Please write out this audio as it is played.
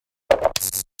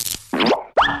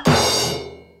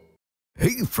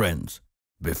Hey friends,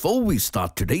 before we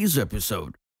start today's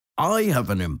episode, I have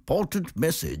an important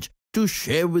message to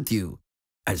share with you.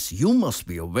 As you must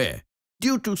be aware,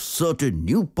 due to certain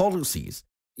new policies,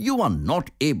 you are not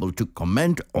able to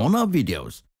comment on our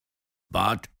videos.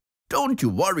 But don't you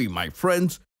worry, my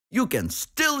friends, you can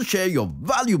still share your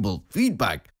valuable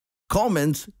feedback,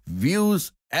 comments,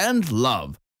 views and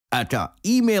love at our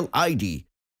email ID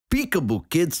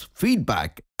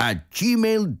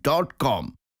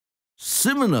peekabookidsfeedback@gmail.com.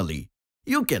 Similarly,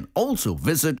 you can also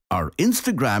visit our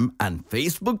Instagram and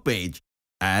Facebook page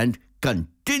and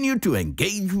continue to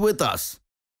engage with us.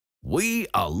 We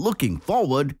are looking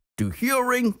forward to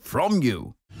hearing from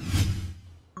you.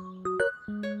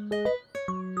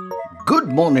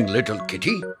 Good morning, little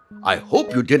kitty. I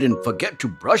hope you didn't forget to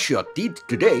brush your teeth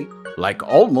today, like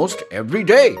almost every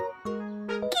day.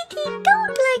 Kitty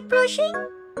don't like brushing.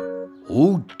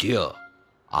 Oh dear.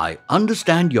 I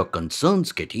understand your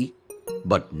concerns, Kitty.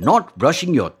 But not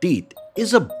brushing your teeth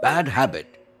is a bad habit.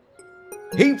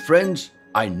 Hey friends,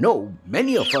 I know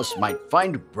many of us might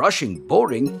find brushing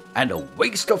boring and a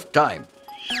waste of time.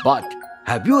 But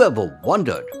have you ever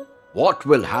wondered what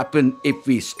will happen if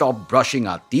we stop brushing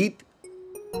our teeth?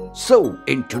 So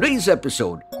in today's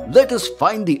episode, let us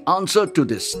find the answer to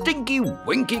this stinky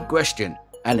winky question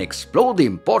and explore the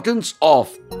importance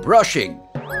of brushing.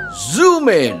 Zoom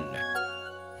in!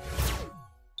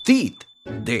 Teeth.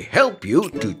 They help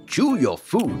you to chew your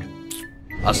food,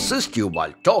 assist you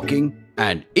while talking,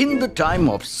 and in the time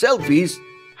of selfies,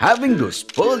 having those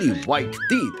pearly white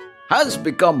teeth has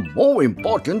become more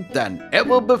important than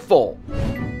ever before.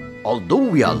 Although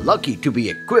we are lucky to be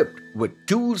equipped with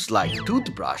tools like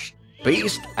toothbrush,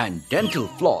 paste and dental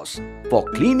floss for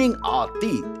cleaning our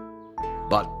teeth,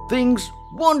 but things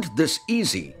weren't this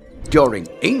easy during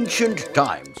ancient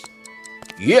times.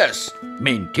 Yes,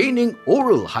 maintaining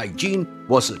oral hygiene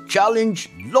was a challenge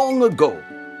long ago,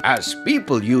 as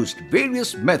people used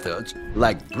various methods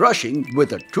like brushing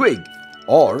with a twig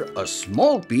or a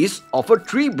small piece of a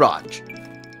tree branch,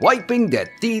 wiping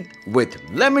their teeth with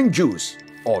lemon juice,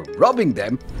 or rubbing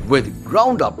them with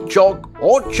ground up chalk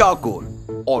or charcoal,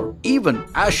 or even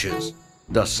ashes,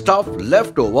 the stuff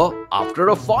left over after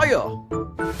a fire.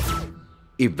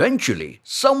 Eventually,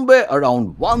 somewhere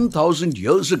around 1000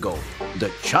 years ago,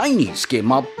 the Chinese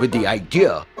came up with the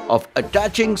idea of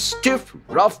attaching stiff,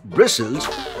 rough bristles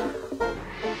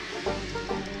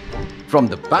from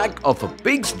the back of a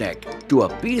pig's neck to a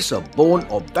piece of bone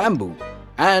or bamboo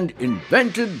and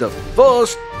invented the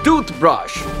first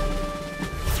toothbrush.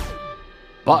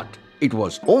 But it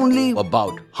was only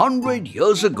about 100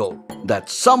 years ago that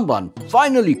someone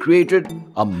finally created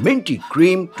a minty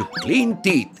cream to clean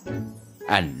teeth.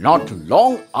 And not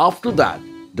long after that,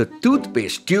 the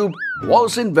toothpaste tube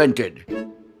was invented,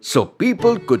 so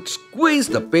people could squeeze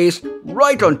the paste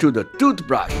right onto the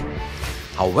toothbrush.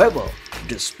 However,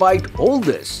 despite all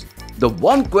this, the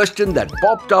one question that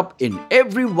popped up in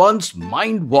everyone's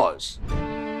mind was,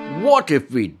 what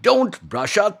if we don't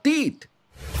brush our teeth?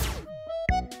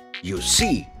 You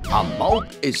see, our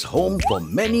mouth is home for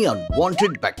many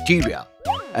unwanted bacteria.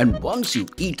 And once you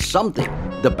eat something,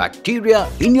 the bacteria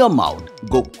in your mouth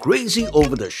go crazy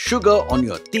over the sugar on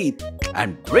your teeth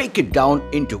and break it down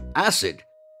into acid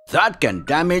that can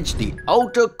damage the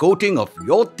outer coating of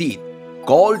your teeth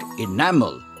called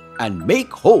enamel and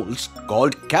make holes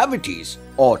called cavities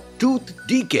or tooth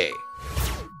decay.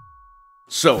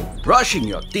 So brushing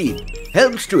your teeth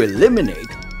helps to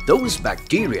eliminate those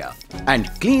bacteria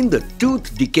and clean the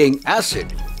tooth decaying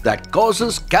acid that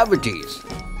causes cavities.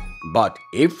 But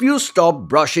if you stop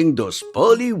brushing those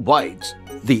pearly whites,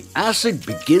 the acid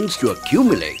begins to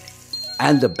accumulate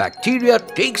and the bacteria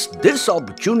takes this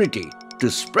opportunity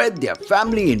to spread their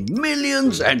family in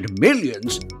millions and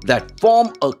millions that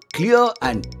form a clear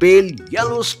and pale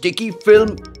yellow sticky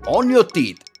film on your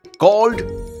teeth called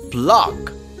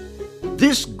plaque.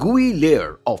 This gooey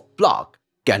layer of plaque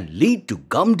can lead to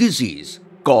gum disease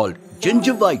called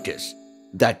gingivitis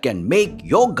that can make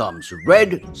your gums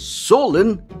red,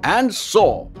 swollen and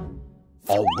sore.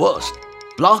 Or worse,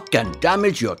 plaque can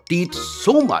damage your teeth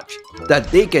so much that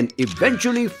they can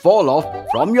eventually fall off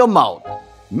from your mouth,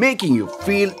 making you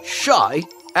feel shy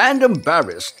and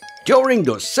embarrassed during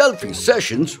those selfie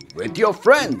sessions with your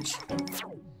friends.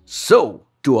 So,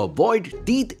 to avoid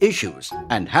teeth issues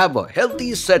and have a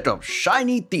healthy set of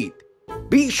shiny teeth,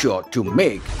 be sure to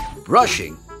make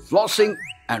brushing, flossing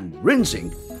and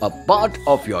rinsing a part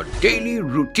of your daily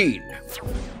routine.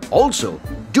 Also,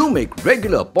 do make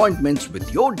regular appointments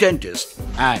with your dentist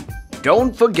and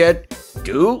don't forget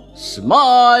to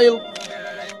smile.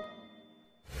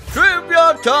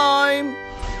 Trivia time!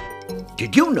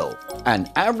 Did you know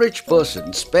an average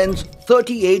person spends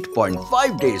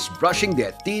 38.5 days brushing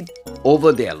their teeth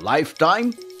over their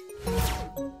lifetime?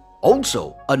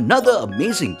 Also, another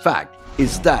amazing fact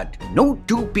is that no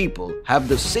two people have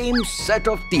the same set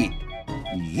of teeth.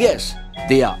 Yes,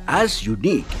 they are as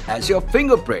unique as your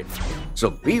fingerprint.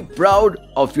 So be proud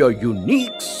of your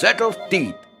unique set of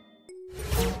teeth.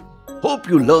 Hope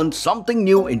you learned something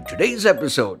new in today's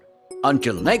episode.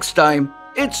 Until next time,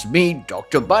 it's me,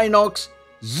 Dr. Binocs,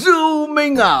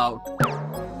 zooming out.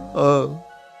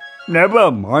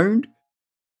 Never mind.